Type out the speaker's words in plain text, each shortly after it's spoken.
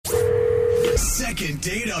Second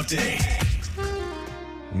date update.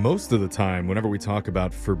 Most of the time, whenever we talk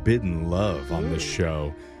about forbidden love on this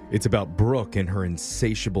show, it's about Brooke and her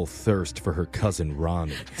insatiable thirst for her cousin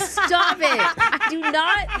Ronnie. Stop it. I do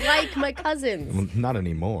not like my cousins. Well, not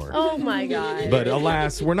anymore. Oh, my God. But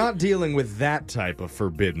alas, we're not dealing with that type of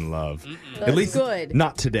forbidden love. At least good.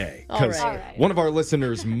 not today. Because All right. one of our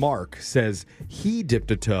listeners, Mark, says he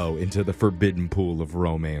dipped a toe into the forbidden pool of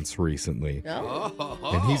romance recently. Oh.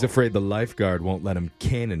 And he's afraid the lifeguard won't let him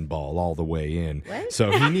cannonball all the way in. What?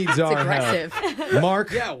 So he needs our aggressive. help.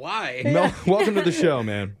 Mark, Yeah, why? welcome to the show,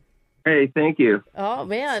 man. Hey, thank you. Oh,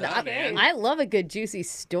 man. What's up, man? I love a good, juicy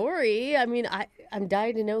story. I mean, I'm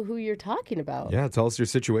dying to know who you're talking about. Yeah, tell us your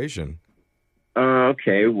situation.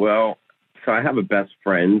 Okay, well, so I have a best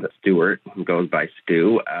friend, Stuart, who goes by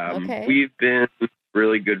Stu. Okay. We've been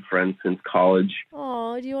really good friends since college.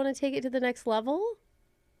 Oh, do you want to take it to the next level?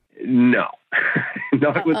 No,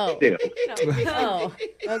 not with Oh. Stu. Oh,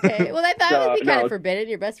 okay. Well, I thought it would be kind No. of forbidden.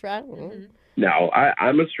 Your best friend. No,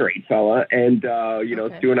 I'm a straight fella, and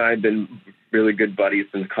Okay. Stu and I have been really good buddies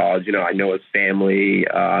since college. I know his family.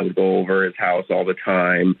 I would go over his house all the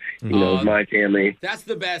time. He knows my family. That's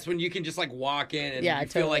the best when you can just walk in and Yeah, you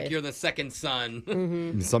feel like totally. you're the second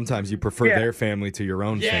son. Sometimes you prefer Yeah. their family to your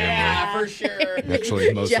own Yeah, for sure. family.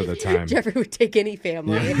 Actually, most of the time. Jeffrey would take any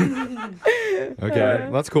family. Okay,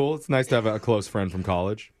 that's cool. It's nice to have a close friend from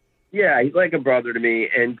college. Yeah, he's like a brother to me,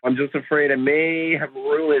 and I'm just afraid I may have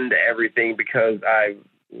ruined everything because I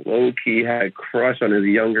low-key had a crush on his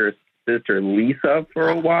younger sister, Lisa, for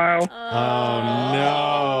a while. Oh,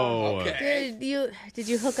 no. Okay. Did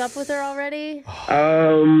you hook up with her already?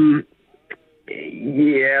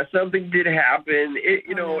 Yeah, something did happen.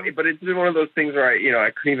 But it's been one of those things where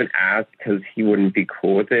I couldn't even ask because he wouldn't be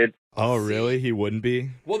cool with it. Oh, really? He wouldn't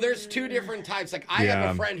be? Well, there's two different types. I Yeah.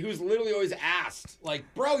 have a friend who's literally always asked,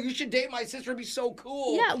 bro, you should date my sister. It'd be so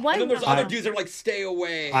cool. Yeah, why And then there's not? other dudes that are stay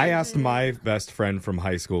away. I asked my best friend from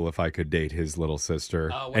high school if I could date his little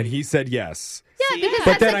sister, what and did he said yes. Yeah, because But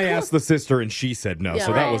that's then like I asked the sister, and she said no. Yeah,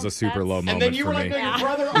 so that right. was a super low and moment then you for were me. like, no, your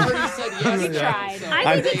brother already said yes. You tried.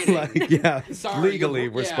 I'm dating. like, yeah, Sorry, legally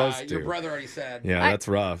your- we're yeah, supposed to. Your brother already said. Yeah, that's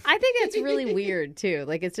rough. I think that's really weird too.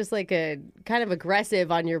 It's just like a kind of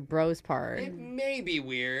aggressive on your bro's part. It may be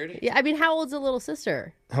weird. Yeah, I mean, how old's the little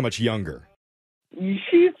sister? How much younger?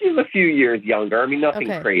 She's a few years younger. I mean, nothing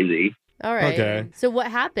Okay. crazy. All right. Okay. So what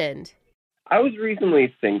happened? I was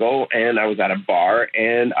recently single, and I was at a bar,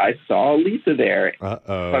 and I saw Lisa there.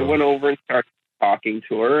 Uh-oh. So I went over and started talking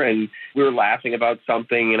to her, and we were laughing about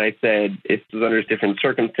something, and I said, if it was under different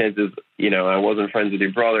circumstances, I wasn't friends with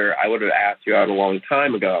your brother, I would have asked you out a long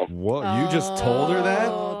time ago. What? You just told her that?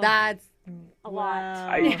 Oh, that's A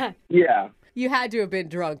lot. Yeah. You had to have been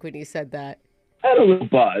drunk when you said that. I had a little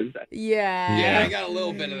buzz. Yeah. Yeah, I got a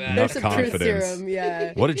little bit of that. There's Enough some truth confidence. serum.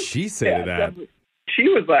 Yeah. What did she say to that? definitely. She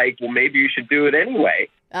was like, well, maybe you should do it anyway.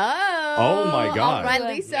 Oh. my God. All right,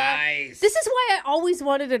 Lisa. Nice. This is why I always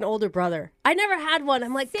wanted an older brother. I never had one.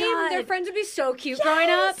 I'm like, Same. God. Their friends would be so cute growing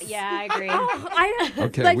up. Yeah, I agree. I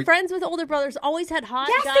Okay, we- friends with older brothers always had hot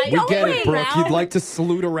Yes, guys. they We don't get wait it, Brooke. around. You'd like to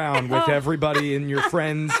salute around with everybody in your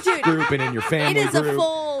friends group and in your It family is group. a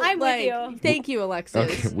full. I'm with you. Thank you, Alexis.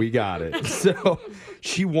 Okay, we got it. So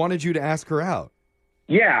she wanted you to ask her out.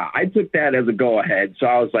 Yeah, I took that as a go-ahead. So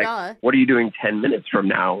I was like, Duh. what are you doing 10 minutes from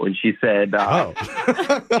now? And she said,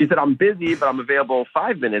 she said, I'm busy, but I'm available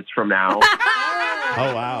 5 minutes from now.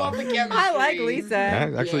 Oh, wow. Love the chemistry. I like Lisa.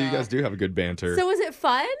 Actually, you Yeah. guys do have a good banter. So was it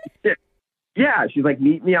fun? Yeah, she's like,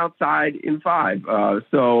 meet me outside in 5.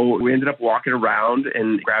 So we ended up walking around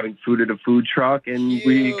and grabbing food at a food truck, and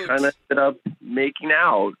we Cute. kind of ended up making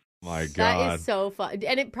out. My That God. is so fun.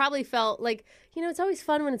 And it probably felt like, it's always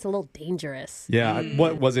fun when it's a little dangerous. Yeah.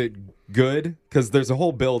 What was it good? Because there's a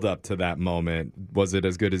whole build up to that moment. Was it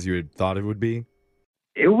as good as you had thought it would be?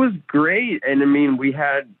 It was great. And we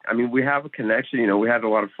have a connection, we had a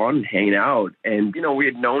lot of fun hanging out, and, we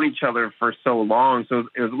had known each other for so long. So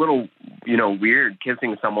it was a little, weird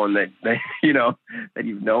kissing someone that that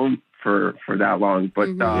you've known for that long. But,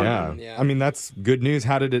 Yeah. yeah. I mean, that's good news.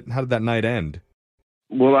 How did that night end?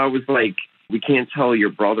 well, I was like, we can't tell your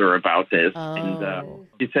brother about this. Oh. And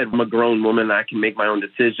she said, I'm a grown woman. I can make my own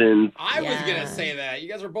decisions. I was Yeah. going to say that. You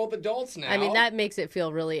guys are both adults now. I mean, that makes it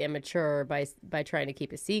feel really immature by trying to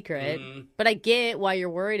keep a secret. Mhm. But I get why you're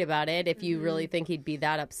worried about it if you really think he'd be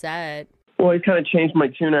that upset. Well, I kind of changed my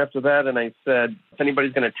tune after that, and I said, if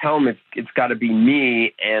anybody's going to tell him, it's got to be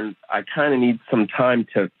me, and I kind of need some time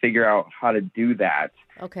to figure out how to do that.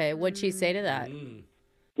 Okay, what'd she say to that? Mm.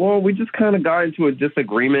 Well, we just kind of got into a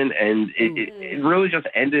disagreement, and it really just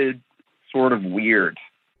ended sort of weird.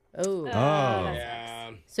 Oh. Oh.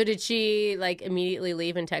 Yeah. So did she like immediately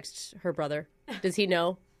leave and text her brother? Does he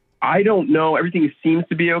know? I don't know. Everything seems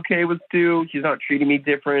to be okay with Stu. He's not treating me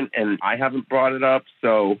different, and I haven't brought it up,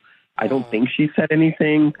 so I don't think she said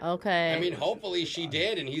anything. Okay. I mean, hopefully she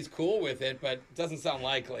did, and he's cool with it, but it doesn't sound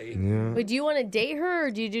likely. Yeah. Wait, do you want to date her,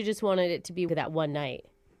 or do you just wanted it to be that one night?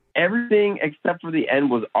 Everything except for the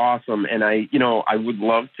end was awesome, and I would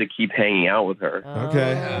love to keep hanging out with her.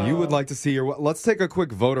 Okay. Oh. You would like to see your. Let's take a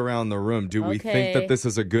quick vote around the room. Do we think Okay. that this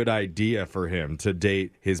is a good idea for him to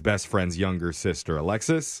date his best friend's younger sister,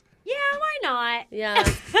 Alexis? Yeah, why not? Yeah.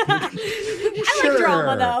 I like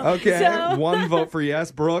drama, though. Okay. So. One vote for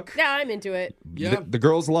yes, Brooke. Yeah, I'm into it. Yeah. The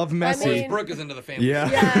girls love messy. mean- Brooke is into the family. yeah.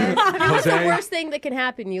 Yeah. What's the Jose? worst thing that can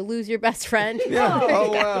happen? You lose your best friend. Yeah.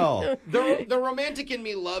 Oh, well. The romantic in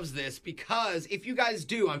me loves this because if you guys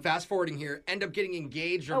do, I'm fast forwarding here, end up getting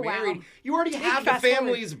engaged or Oh, wow. married, you already have the fast forward.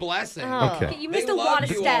 family's blessing. Oh. Okay. You They missed a lot of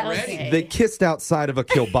love you steps. already. Okay. They kissed outside of a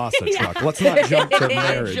kielbasa truck. Let's not jump to I'm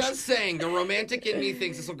marriage. just saying, the romantic in me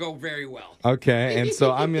thinks this will go very well. Okay, and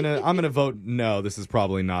so I'm gonna vote no. This is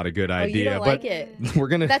probably not a good Oh, idea. you don't but like it. we're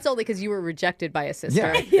gonna. That's only because you were rejected by a sister.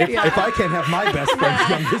 yeah. If I can't have my best friend's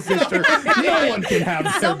younger sister, no one can have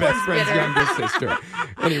their Someone's best friend's bitter. younger sister.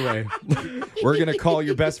 Anyway, we're gonna call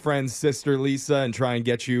your best friend's sister Lisa and try and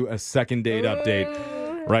get you a second date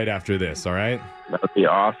update right after this. All right. That would be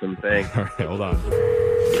awesome. Thanks. All right. Hold on.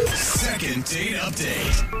 Second date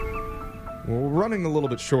update. Well, we're running a little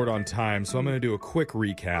bit short on time, so I'm going to do a quick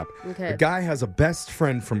recap. Okay. A guy has a best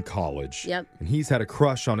friend from college. Yep. And he's had a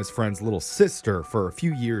crush on his friend's little sister for a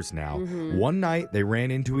few years now. Mm-hmm. One night, they ran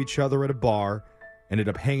into each other at a bar, ended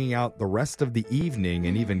up hanging out the rest of the evening,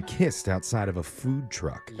 and even kissed outside of a food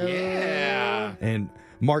truck. Yeah. And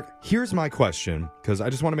Mark, here's my question, because I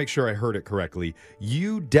just want to make sure I heard it correctly.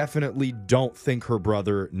 You definitely don't think her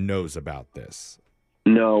brother knows about this.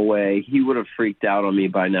 No way. He would have freaked out on me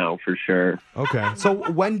by now for sure. Okay. So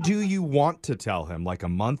when do you want to tell him? Like a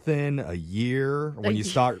month in, a year? When you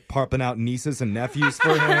start popping out nieces and nephews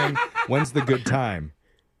for him? When's the good time?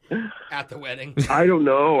 At the wedding. I don't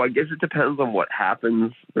know. I guess it depends on what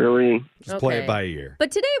happens, really. Just play Okay. it by ear. But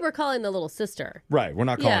today we're calling the little sister. Right. We're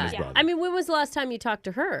not calling Yeah. his brother. I mean, when was the last time you talked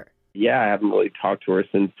to her? Yeah, I haven't really talked to her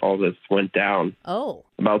since all this went down. Oh.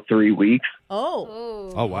 About 3 weeks. Oh.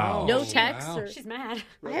 Oh, wow. No Oh, text? wow. Or... She's mad.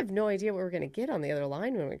 I have no idea what we're going to get on the other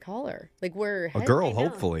line when we call her. Like, we're... A girl, know.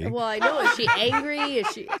 hopefully. Well, I know. Is she angry? Is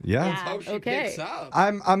she... Yeah. Hope she Okay. picks up.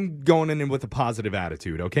 I'm going in with a positive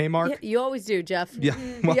attitude. Okay, Mark? Yeah, you always do, Jeff. Yeah.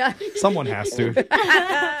 Well, Yeah. someone has to.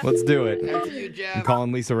 Let's do it. After you, I'm Jeff.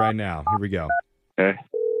 calling Lisa right now. Here we go. Okay.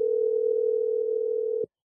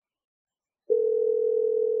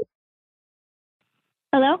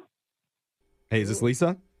 Hello? Hey, is this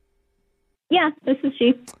Lisa? Yeah, this is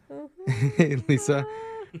she. Hey, Lisa.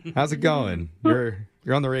 How's it going? You're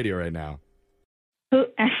on the radio right now. Who?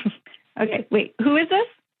 Okay, wait. Who is this?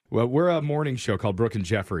 Well, we're a morning show called Brooke and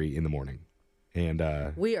Jeffrey in the morning. And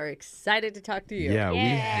We are excited to talk to you. yeah,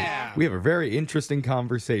 Yeah. we have a very interesting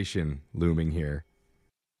conversation looming here.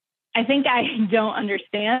 I think I don't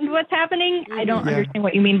understand what's happening. I don't Yeah. understand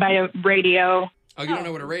what you mean by a radio. Oh, you don't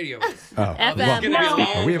know what a radio is? Oh, FM. This is gonna be a No.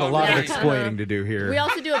 long we have a lot of conversation. explaining to do here. We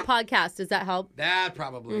also do a podcast. Does that help? That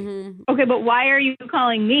probably. Mm-hmm. Okay, but why are you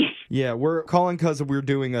calling me? Yeah, we're calling because we're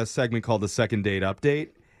doing a segment called the Second Date Update,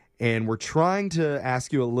 and we're trying to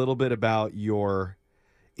ask you a little bit about your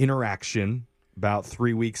interaction about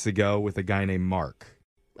 3 weeks ago with a guy named Mark.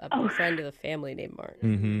 A friend of the family named Mark.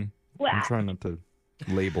 Mm-hmm. Well, I'm trying not to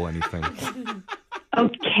label anything.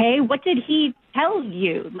 okay, what did he tell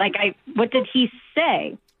you? What did he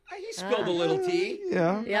say? He spilled a little tea.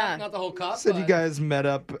 Yeah. Yeah. Not the whole cup. Said you but guys met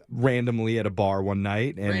up randomly at a bar one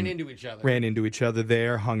night and ran into each other. ran into each other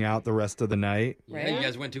there, hung out the rest of the night. Yeah, Right. you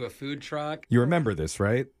guys went to a food truck. You remember this,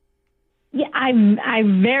 right? Yeah, I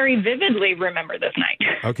very vividly remember this night.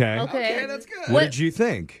 Okay. Okay. That's good. What did you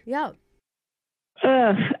think? Yeah.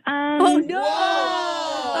 Ugh. Oh, no. Whoa!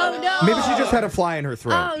 Oh, no. Maybe she just had a fly in her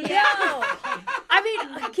throat. Oh, no. I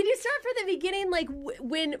mean, can you start from the beginning? Like,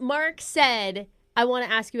 when Mark said, I want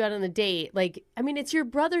to ask you out on a date. Like, I mean, it's your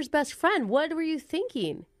brother's best friend. What were you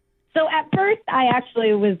thinking? So at first, I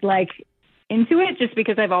actually was into it just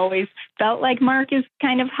because I've always felt like Mark is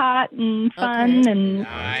kind of hot and fun, Okay. and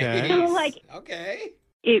Nice. Okay. So, Okay.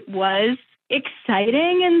 it was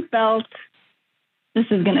exciting and felt, this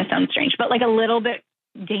is going to sound strange, but a little bit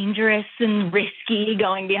dangerous and risky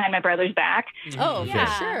going behind my brother's back Oh, Yeah.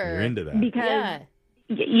 for sure. You're into that. because,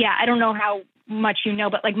 Yeah. I don't know how much you know,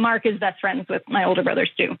 but Mark is best friends with my older brothers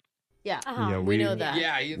too. Yeah. Uh-huh. Yeah, We know that.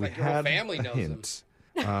 Yeah, We like your whole had family a knows him. hint.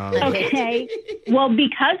 Okay. Well,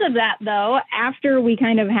 because of that, though, after we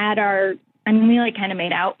kind of had our I mean, we like kind of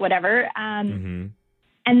made out, whatever. Mm-hmm.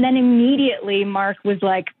 And then immediately Mark was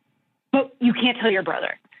like, "But you can't tell your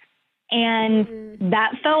brother." And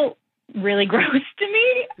that felt really gross to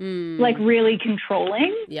me, like really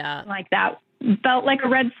controlling. Yeah. Like that felt like a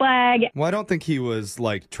red flag. Well, I don't think he was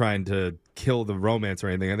like trying to kill the romance or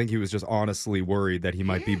anything. I think he was just honestly worried that he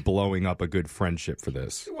might be blowing up a good friendship for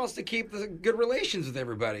this. He wants to keep the good relations with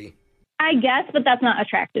everybody. I guess, but that's not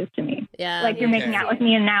attractive to me. Yeah. Like you're making out with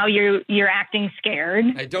me and now you're acting scared.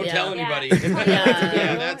 Hey, don't Yeah. tell anybody. Yeah.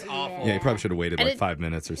 Yeah, that's awful. Yeah, he probably should have waited And like 5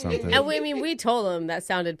 minutes or something. And we told him that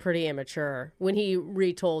sounded pretty immature when he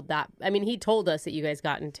retold that. I mean, he told us that you guys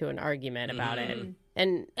got into an argument about it.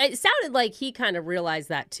 And it sounded like he kind of realized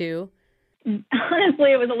that too.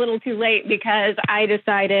 Honestly, it was a little too late because I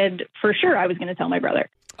decided for sure I was going to tell my brother.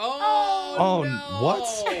 Oh, no. what?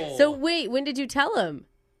 So wait, when did you tell him?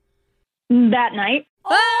 That night.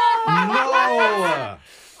 No!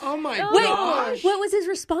 Oh, my Wait, gosh. what was his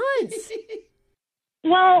response?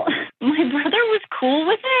 Well, my brother was cool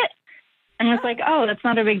with it and was like, "Oh, that's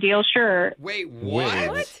not a big deal, sure." Wait,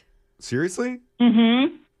 what? Wait. Seriously?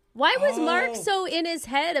 Mm-hmm. Why was Mark Oh. so in his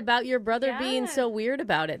head about your brother being so weird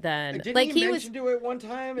about it then? Didn't Like he was mention to it one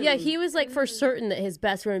time? Yeah, he was like for certain that his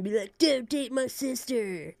best friend would be like, "Don't date my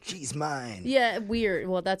sister." She's mine. Yeah, weird.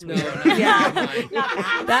 Well, that's No, weird. no,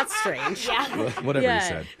 Yeah. That's strange. Whatever Yeah. he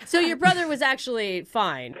said. So your brother was actually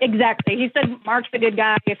fine. Exactly. He said, "Mark's a good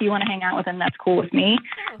guy. If you want to hang out with him, that's cool with me."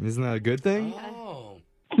 Isn't that a good thing? Oh.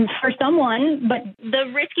 For someone, but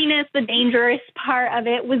the riskiness, the dangerous part of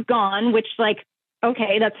it was gone, which like,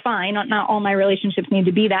 okay, that's fine. Not all my relationships need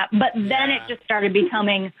to be that. But then it just started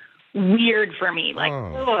becoming weird for me. Like,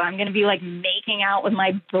 Oh. I'm going to be like making out with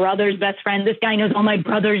my brother's best friend. This guy knows all my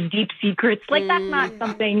brother's deep secrets. Like, that's not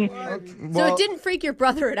something. So it didn't freak your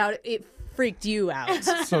brother out. It freaked you out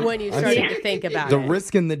when you started to think about The it.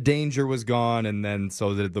 risk and the danger was gone, and then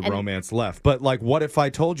so did the romance left. But, like, what if I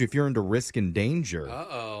told you if you're into risk and danger,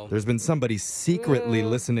 Uh-oh. there's been somebody secretly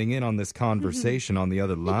listening in on this conversation on the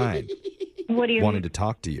other line, What do you wanting mean? to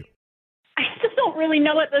talk to you? I still don't really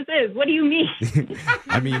know what this is. What do you mean?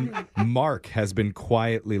 I mean, Mark has been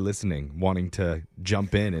quietly listening, wanting to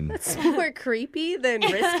jump in, and It's more creepy than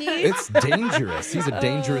risky. it's dangerous. He's a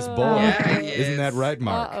dangerous boy. Yeah, he Isn't that is. right,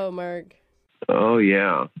 Mark? Uh-oh, Mark. Oh,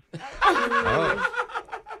 yeah. Oh.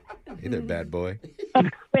 Hey there, bad boy.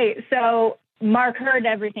 Wait, so Mark heard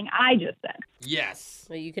everything I just said. Yes.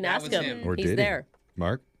 Well, you can That ask was him. him. Or He's did he? there.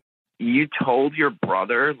 Mark? You told your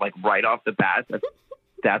brother, like, right off the bat,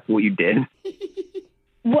 that's what you did?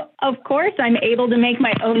 Well, of course, I'm able to make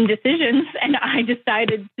my own decisions, and I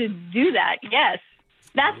decided to do that. Yes.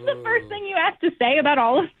 That's the first thing you have to say about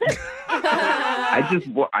all of this.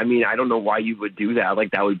 I mean, I don't know why you would do that.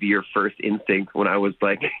 Like, that would be your first instinct when I was,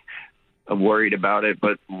 like, worried about it,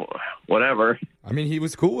 but whatever. I mean, he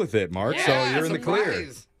was cool with it, Mark, so Yeah, you're in the clear.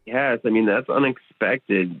 surprise. Yes, I mean, that's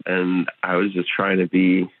unexpected, and I was just trying to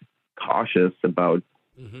be cautious about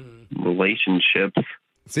relationships.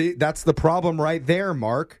 See, that's the problem right there,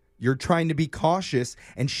 Mark. You're trying to be cautious,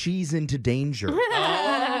 and she's into danger.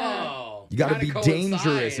 Oh. You got to Gotta be coincide.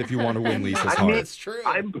 dangerous if you want to win Lisa's I mean, heart. That's true.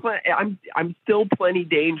 I'm still plenty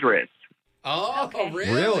dangerous. Oh, Okay.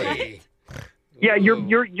 really? Yeah,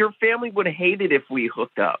 your family would hate it if we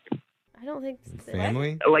hooked up. I don't think...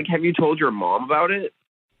 Family? Like, have you told your mom about it?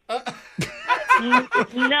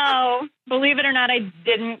 No, believe it or not, I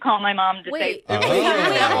didn't call my mom to Wait. say. Wait,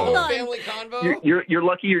 Oh. hold on. Family convo? You're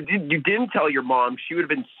lucky you didn't tell your mom. She would have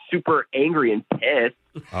been super angry and pissed.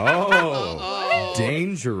 Oh,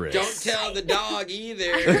 dangerous. Don't tell the dog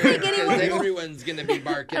either. think Because anyone- everyone's going to be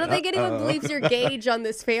barking. I don't think anyone believes your gauge on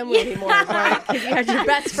this family anymore, Mark, because you had your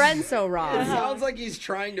best friend so It wrong. sounds like he's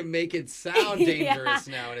trying to make it sound dangerous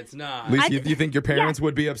now, and it's not. Lisa, you think your parents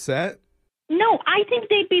would be upset? No, I think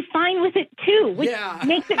they'd be fine with it too, which Yeah.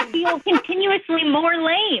 makes it feel continuously more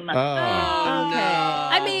lame. Oh. Okay.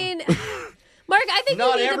 I mean, Mark, I think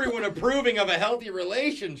Not we need everyone approving of a healthy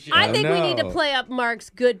relationship. I think we need to No. play up Mark's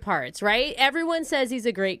good parts, right? Everyone says he's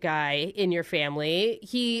a great guy in your family.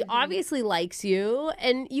 He obviously likes you,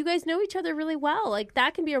 and you guys know each other really well. Like,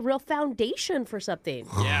 that can be a real foundation for something.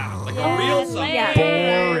 Yeah, like a real something.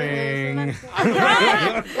 Boring. Am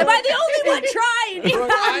I the only one trying?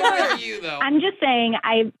 Brooke, I'm with you, though. I'm just saying,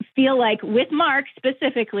 I feel like with Mark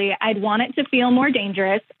specifically, I'd want it to feel more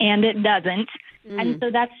dangerous, and it doesn't. And so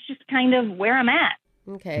that's just kind of where I'm at.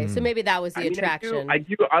 Okay, so maybe that was the I mean, attraction. I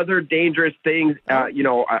do other dangerous things.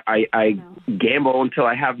 I gamble until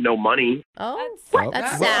I have no money. Oh, Well,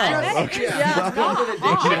 that's well, sad. okay. Yeah.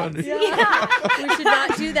 Welcome to addiction. We should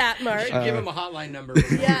not do that, Mark. Give him a hotline number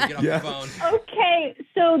before we get off Yeah. the phone. Okay,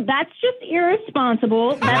 So that's just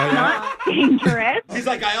irresponsible. That's not dangerous. He's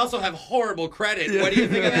like, I also have horrible credit. What do you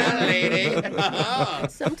think of that, lady?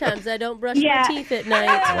 Sometimes I don't brush Yeah. my teeth at night.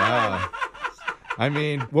 Wow. I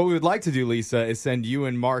mean, what we would like to do, Lisa, is send you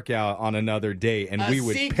and Mark out on another date, and we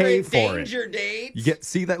would secret pay for danger it. date. You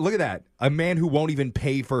see that? Look at that. A man who won't even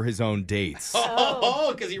pay for his own dates.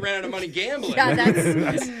 Oh, because he ran out of money gambling. Yeah,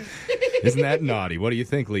 that's Isn't that naughty? What do you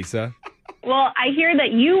think, Lisa? Well, I hear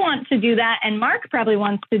that you want to do that, and Mark probably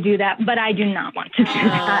wants to do that, but I do not want to do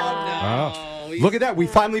that. Oh, no. Look at that. We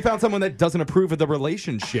finally found someone that doesn't approve of the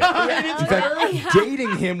relationship. In fact,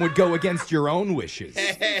 dating him would go against your own wishes.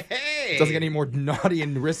 Hey. Doesn't get any more naughty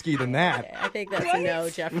and risky than that. I think that's a no,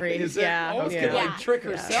 Jeffrey. Is it? Yeah. Almost yeah. could like trick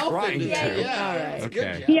herself Trying into to. it. Yeah. All right. That's Okay.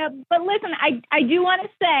 good, Jeff. Yeah, but listen, I do want to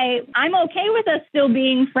say I'm okay with us still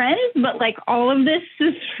being friends, but like all of this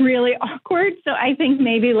is really awkward. So I think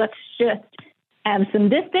maybe let's just have some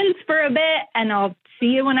distance for a bit, and I'll see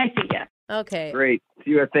you when I see you. Okay. Great.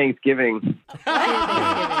 See you at Thanksgiving.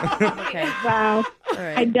 Okay. Wow. All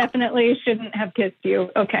I right. definitely shouldn't have kissed you.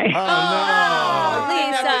 Okay. Oh, you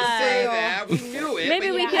didn't have to Lisa. say that. We knew it. Maybe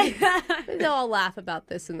but we you- can. They'll all laugh about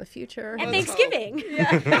this in the future. At Thanksgiving.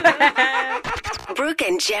 Brooke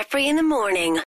and Jeffrey in the morning.